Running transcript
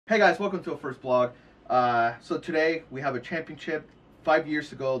Hey guys, welcome to our first vlog. So today we have a championship. 5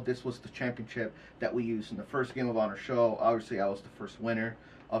 years ago, this was the championship that we used in the first Game of Honor show. Obviously, I was the first winner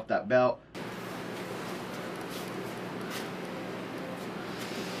of that belt.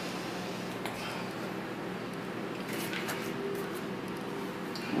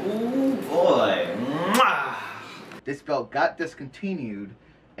 Oh boy. Mwah! This belt got discontinued,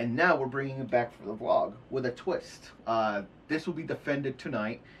 and now we're bringing it back for the vlog with a twist. This will be defended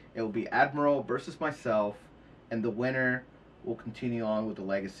tonight. It will be Admiral versus myself, and the winner will continue on with the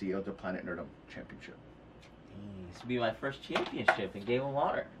legacy of the Planet Nerdum Championship. This will be my first championship in Game of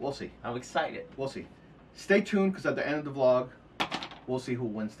Honor. We'll see. I'm excited. We'll see. Stay tuned, because at the end of the vlog, we'll see who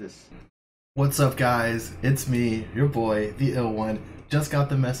wins this. What's up, guys? It's me, your boy, the Ill One. Just got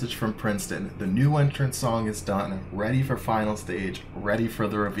the message from Princeton. The new entrance song is done, ready for final stage, ready for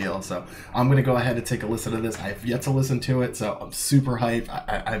the reveal. So I'm gonna go ahead and take a listen to this. I've yet to listen to it, so I'm super hyped.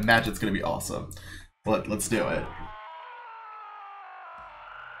 I imagine it's gonna be awesome. But let's do it.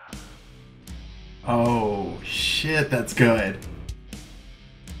 Oh shit, that's good.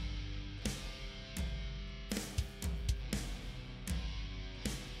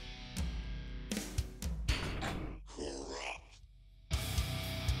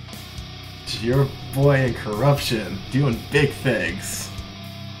 Your boy in Corruption, doing big things.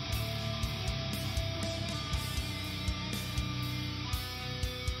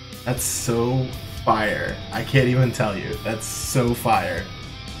 That's so fire. I can't even tell you. That's so fire.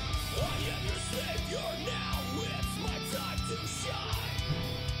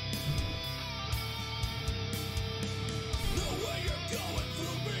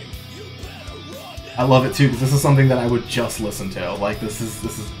 I love it too, because this is something that I would just listen to. Like, this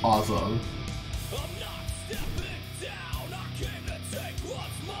is awesome.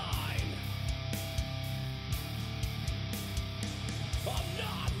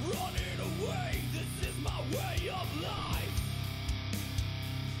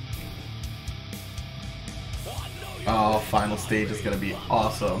 Oh, final stage is gonna be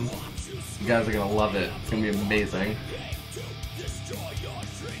awesome. You guys are gonna love it. It's gonna be amazing.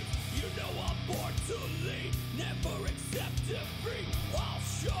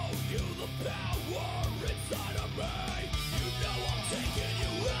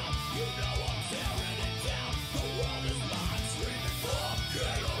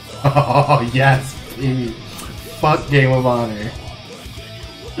 Oh yes, baby. Fuck Game of Honor.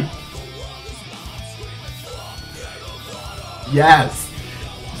 Yes!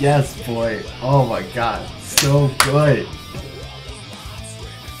 Yes, boy. Oh my god. So good.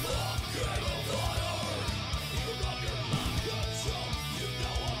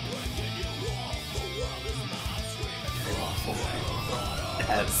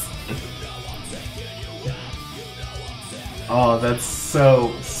 Yes. Oh, that's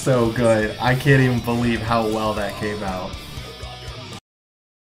so good. I can't even believe how well that came out.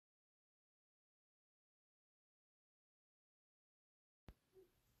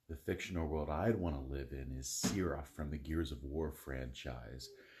 The fictional world I'd want to live in is Sirah from the Gears of War franchise,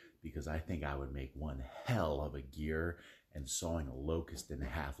 because I think I would make one hell of a gear, and sawing a locust in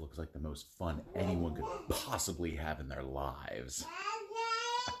half looks like the most fun anyone could possibly have in their lives.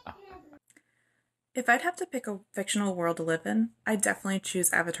 If I'd have to pick a fictional world to live in, I'd definitely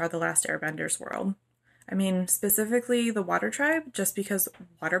choose Avatar: The Last Airbender's world. I mean, specifically the Water Tribe, just because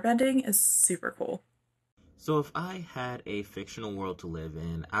waterbending is super cool. So if I had a fictional world to live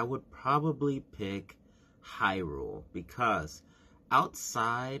in, I would probably pick Hyrule, because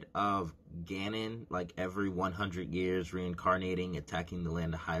outside of Ganon, like every 100 years reincarnating, attacking the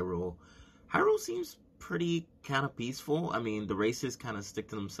land of Hyrule, Hyrule seems pretty kind of peaceful. I mean, the races kind of stick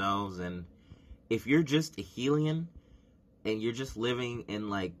to themselves, and if you're just a Hylian and you're just living in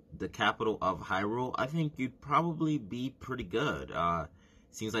like the capital of Hyrule, I think you'd probably be pretty good.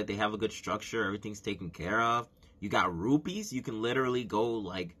 Seems like they have a good structure. Everything's taken care of. You got rupees. You can literally go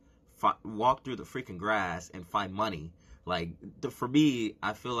like walk through the freaking grass and find money. Like for me,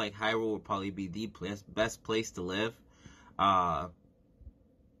 I feel like Hyrule would probably be the best place to live. Yeah,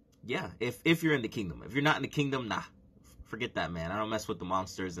 if you're in the kingdom. If you're not in the kingdom, nah, forget that, man. I don't mess with the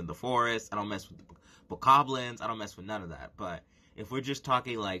monsters in the forest. I don't mess with the bokoblins. I don't mess with none of that. But if we're just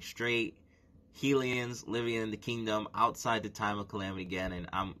talking like straight Hylians living in the kingdom outside the time of Calamity Ganon,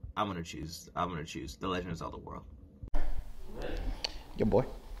 I'm gonna choose the Legend of Zelda world. Your boy.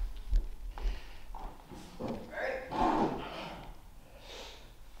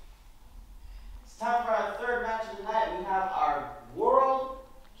 It's time for our third match of the night. We have our World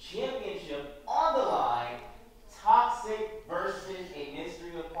Championship on the line. Toxic versus a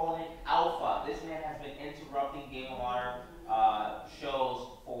mystery opponent, Alpha. This man has been interrupting Game of Honor shows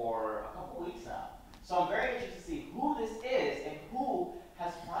for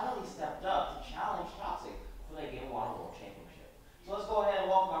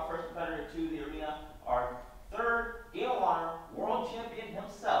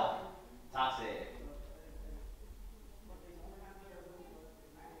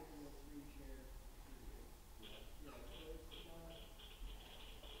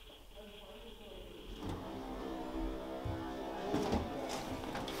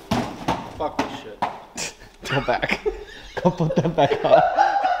Fuck this shit. Go back. Go put that back on.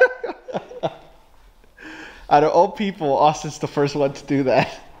 Out of all people, Austin's the first one to do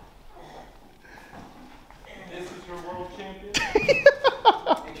that. This is your world champion.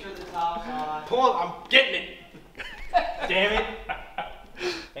 Make sure the top's on. Pull on, I'm getting it. Damn it.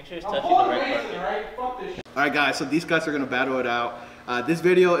 Make sure it's touching the right button. Alright, fuck this shit. All right, guys. So these guys are gonna battle it out. This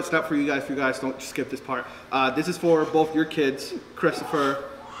video, it's not for you guys. For you guys, don't skip this part. This is for both your kids, Christopher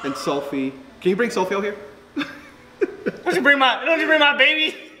and Sophie. Can you bring Sophie over here? Don't you bring my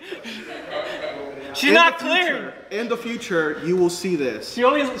baby? She's not clear. In the future, you will see this. She's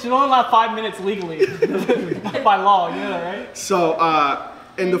only allowed 5 minutes legally by law. You know that, right? So,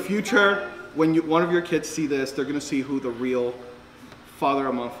 in the future, when one of your kids see this, they're gonna see who the real father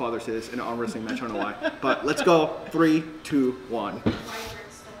among fathers is in an arm wrestling match. I don't know why. But let's go. 3, 2, 1.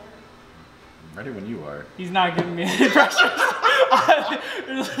 Ready when you are. He's not giving me any pressure.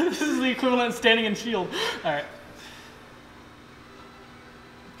 This is the equivalent of standing in shield. All right.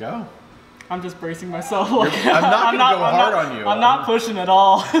 Go. I'm just bracing myself. Like, I'm not gonna go hard on you. I'm not pushing at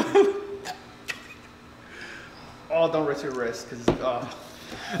all. Oh, don't risk your wrist, because I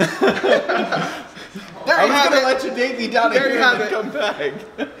was gonna let you date me down There here you have and it. then come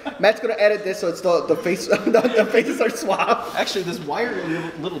back. Matt's gonna edit this so it's the face the faces are swapped. Actually, this wiry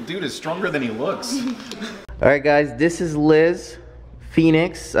little dude is stronger than he looks. All right, guys, this is Liz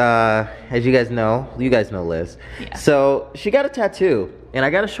Phoenix. As you guys know Liz. Yeah. So she got a tattoo, and I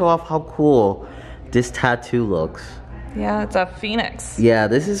gotta show off how cool this tattoo looks. Yeah, it's a phoenix. Yeah,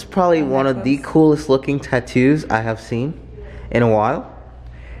 this is probably one of the coolest looking tattoos I have seen in a while.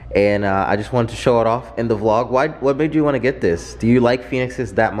 And I just wanted to show it off in the vlog. What made you want to get this? Do you like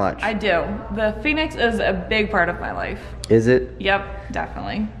phoenixes that much? I do. The phoenix is a big part of my life. Is it? Yep,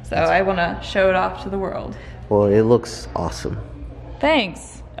 definitely. So I want to show it off to the world. Well, it looks awesome.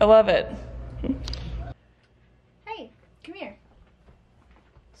 Thanks. I love it. Hey, come here.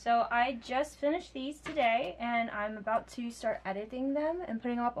 So I just finished these today and I'm about to start editing them and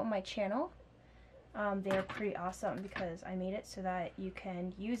putting them up on my channel. They're pretty awesome because I made it so that you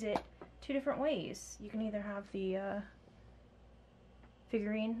can use it 2 different ways. You can either have the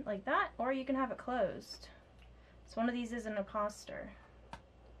figurine like that, or you can have it closed. So one of these is an imposter.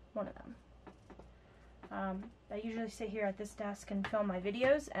 One of them. I usually sit here at this desk and film my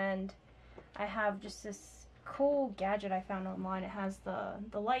videos, and I have just this cool gadget I found online. It has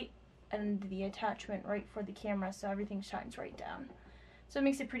the light and the attachment right for the camera, so everything shines right down. So it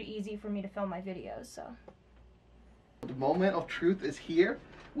makes it pretty easy for me to film my videos, so. The moment of truth is here.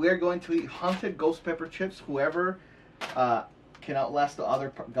 We are going to eat haunted ghost pepper chips. Whoever can outlast the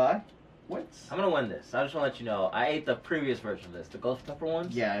other guy wins. I'm gonna win this. I just wanna let you know, I ate the previous version of this, the ghost pepper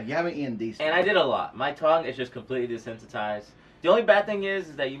ones. Yeah, you haven't eaten these. And I did a lot. My tongue is just completely desensitized. The only bad thing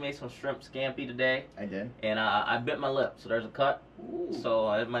is that you made some shrimp scampi today. I did. And I bit my lip, so there's a cut. Ooh.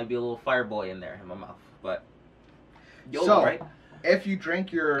 So it might be a little fire boy in there in my mouth. But YOLO, So, right? if you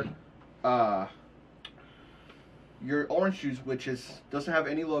drink your orange juice, which doesn't have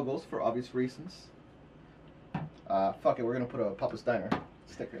any logos for obvious reasons. Fuck it, we're gonna put a Papa's Diner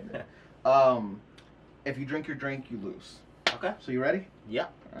sticker in there. If you drink your drink, you lose. Okay. So you ready? Yeah.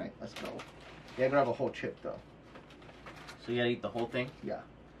 All right, let's go. Yeah, I'm gonna have a whole chip though. So you gotta eat the whole thing? Yeah.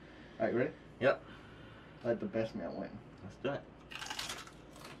 All right, you ready? Yep. Let the best man win. Let's do it.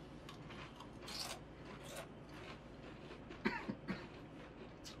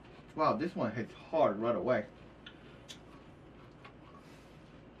 Wow, this one hits hard right away.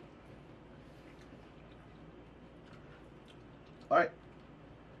 All right,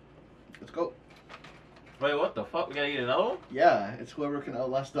 let's go. Wait, what the fuck? We gotta eat another one? Yeah, it's whoever can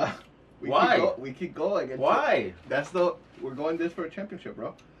outlast the. Why? We keep going. Why? We're going this for a championship, bro.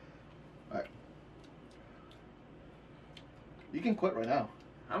 All right. You can quit right now.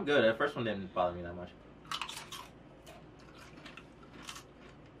 I'm good. The first one didn't bother me that much.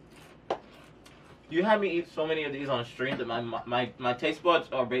 You had me eat so many of these on stream that my taste buds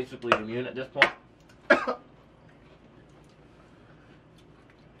are basically immune at this point.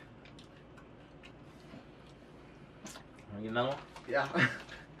 You another one? Yeah.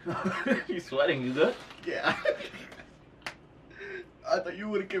 You sweating? You good? Yeah. I thought you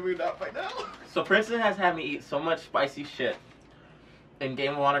would have given me that by now. So Princeton has had me eat so much spicy shit in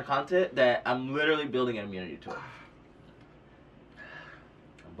Game of Honor content that I'm literally building an immunity to it.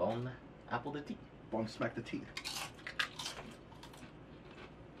 Bone apple the teeth. Bone smack the teeth.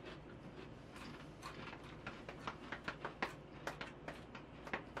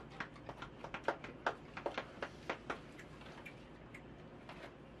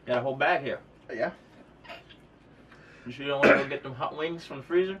 Got a whole bag here. Yeah. You sure you don't want to go get them hot wings from the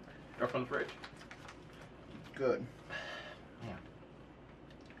freezer? Or from the fridge. Good. Yeah.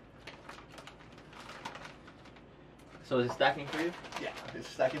 So is it stacking for you? Yeah, it's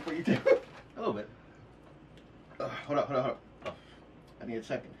stacking for you too. A little bit. Hold up. Oh. I need a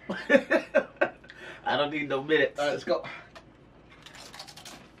second. I don't need no minutes. All right, let's go.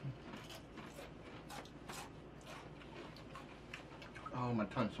 Oh, my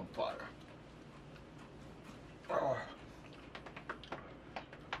tongue's on fire. Oh.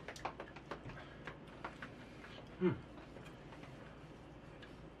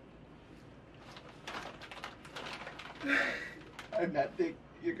 I did not think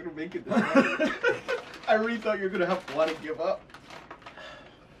you're gonna make it this way. I really thought you were gonna have to want to give up.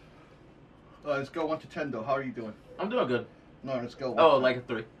 Let's go 1 to 10 though. How are you doing? I'm doing good. No, let's go. 1 Oh, to 10. like a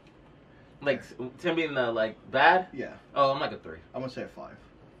 3. Like 10 being like bad? Yeah. Oh, I'm like a 3. I'm gonna say a 5.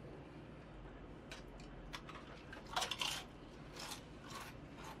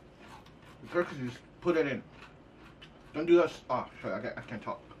 First, you just put it in. Don't do that. Oh, sorry, I can't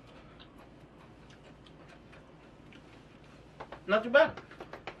talk. Not too bad.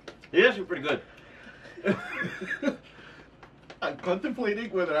 It is pretty good. I'm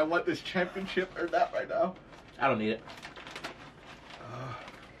contemplating whether I want this championship or not right now. I don't need it.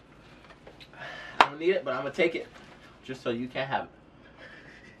 I don't need it, but I'm gonna take it just so you can't have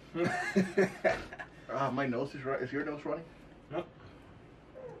it. My nose is right. Is your nose running? Nope.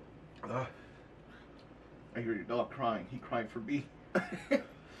 I hear your dog crying. He cried for me.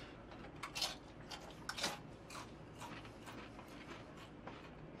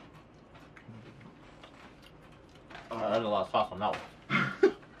 There's a lot of sauce on that one.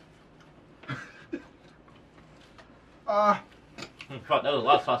 Fuck, there was a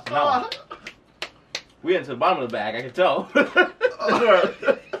lot of sauce on that one. We into the bottom of the bag, I can tell.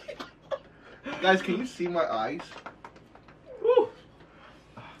 Guys, can you see my eyes? Woo.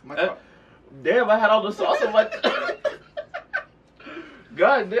 My Damn, I had all the sauce on my...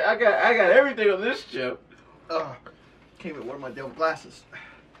 God, I got everything on this chip. Can't even wear my damn glasses.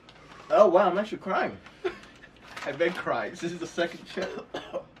 Oh, wow, I'm actually crying. I've been crying. This is the second chip.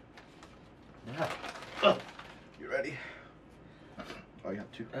 Yeah. You ready? Oh, you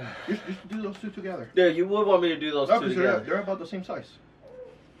have 2. Just do those 2 together. Yeah, you would want me to do those No, two because together. they're about the same size.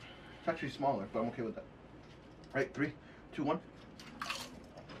 It's actually smaller, but I'm okay with that. All right, 3, 2, 1.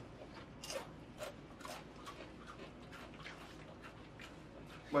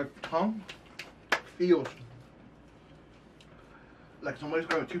 My tongue feels like somebody's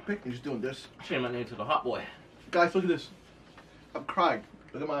grabbing a toothpick and just doing this. Change my name to the hot boy. Guys, look at this. I'm crying.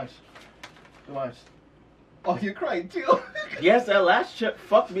 Look at my eyes. Look at my eyes. Oh, you're crying too. Yes, that last chip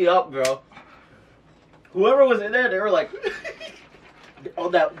fucked me up, bro. Whoever was in there, they were like, oh,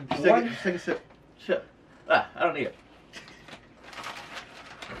 that one Just take a sip. chip. I don't need it.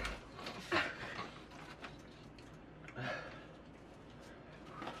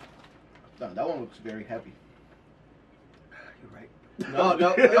 No, that one looks very heavy. You're right. No.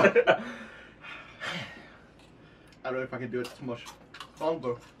 I don't know if I can do it too much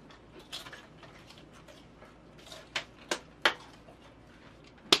longer.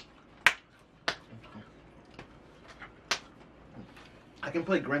 I can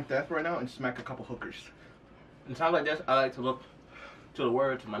play Grand Theft right now and smack a couple hookers. In times like this, I like to look to the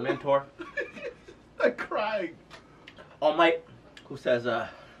word, to my mentor. I'm crying. All Might, who says,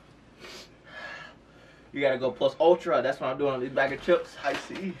 you gotta go plus ultra. That's what I'm doing on these bag of chips. I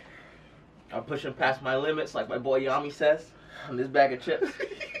see. I'm pushing past my limits, like my boy Yami says, on this bag of chips.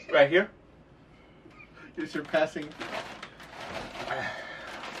 Right here. You're surpassing.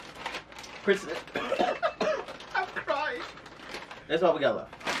 Princeton. I'm crying. That's all we got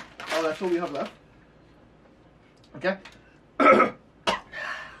left. Oh, that's what we have left? Okay.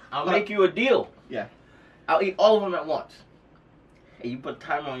 I'll make you a deal. Yeah. I'll eat all of them at once. And you put a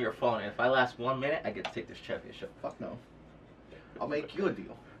timer on your phone, and if I last 1 minute, I get to take this championship. Fuck no. I'll make you a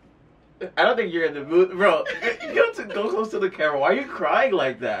deal. I don't think you're in the mood, bro. You have to go close to the camera. Why are you crying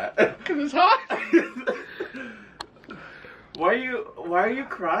like that? Because it's hot. Why are you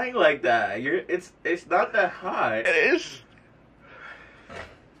crying like that? It's not that hot. It is.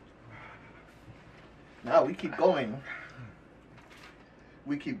 Now we keep going.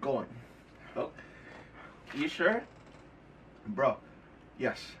 We keep going. Oh, you sure? Bro,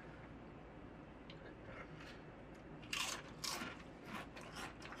 yes.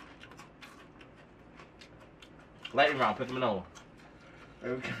 Lightning round, pick them over.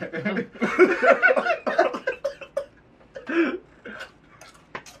 Okay.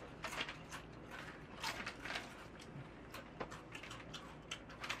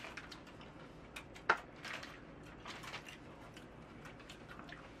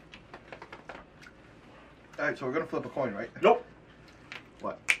 Alright, so we're gonna flip a coin, right? Nope.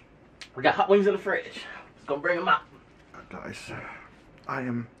 What? We got hot wings in the fridge. Let's go bring them out. Guys, I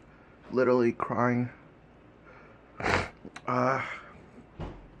am literally crying. It's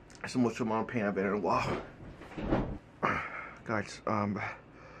the most amount of pain I've been in a while. Guys,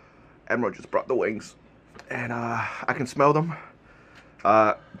 Admiral just brought the wings, and I can smell them.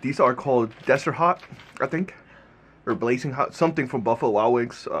 These are called Desert Hot, I think, or Blazing Hot, something from Buffalo Wild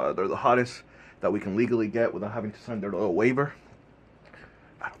Wings. They're the hottest that we can legally get without having to sign their little waiver.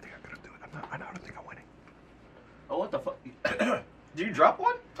 I don't think I'm gonna do it. I don't think I'm winning. Oh, what the fuck? Did you drop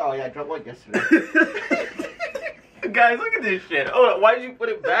one? Oh yeah, I dropped one yesterday. Guys, look at this shit. Oh, why did you put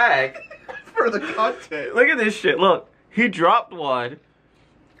it back? For the content. Look at this shit. Look, he dropped one,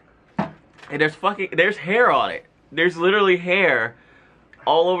 and there's hair on it. There's literally hair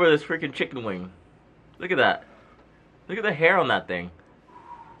all over this freaking chicken wing. Look at that. Look at the hair on that thing.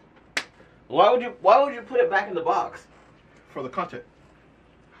 Why would you put it back in the box? For the content.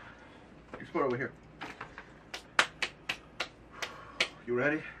 You put it over here. You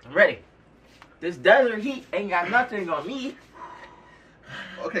ready? I'm ready. This desert heat ain't got nothing on me.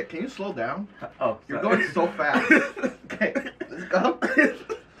 Okay, can you slow down? Oh, you're going so fast. Okay, let's go. Okay,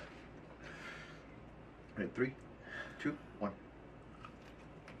 3, 2, 1.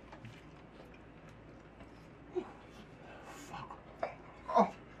 Fuck.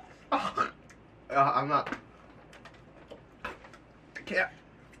 Oh. I'm not. I can't.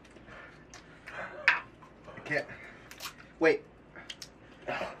 I can't. Wait.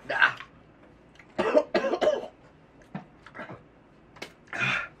 Nah.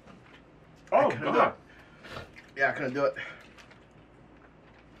 Oh, God. Yeah, I couldn't do it.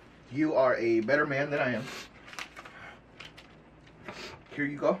 You are a better man than I am. Here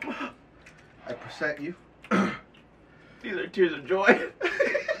you go. I present you. These are tears of joy.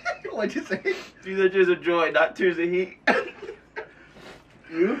 What'd you say? These are tears of joy, not tears of heat.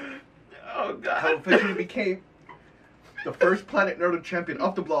 You? Oh, God. How officially became the first Planet Nerd champion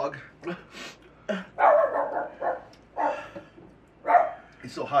of the blog.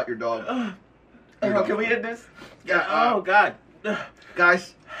 It's so hot, your dog. Can we end this? Yeah. Oh, God.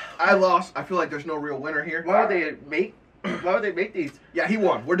 Guys, I lost. I feel like there's no real winner here. Why would they make these? Yeah, he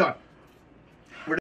won. We're done.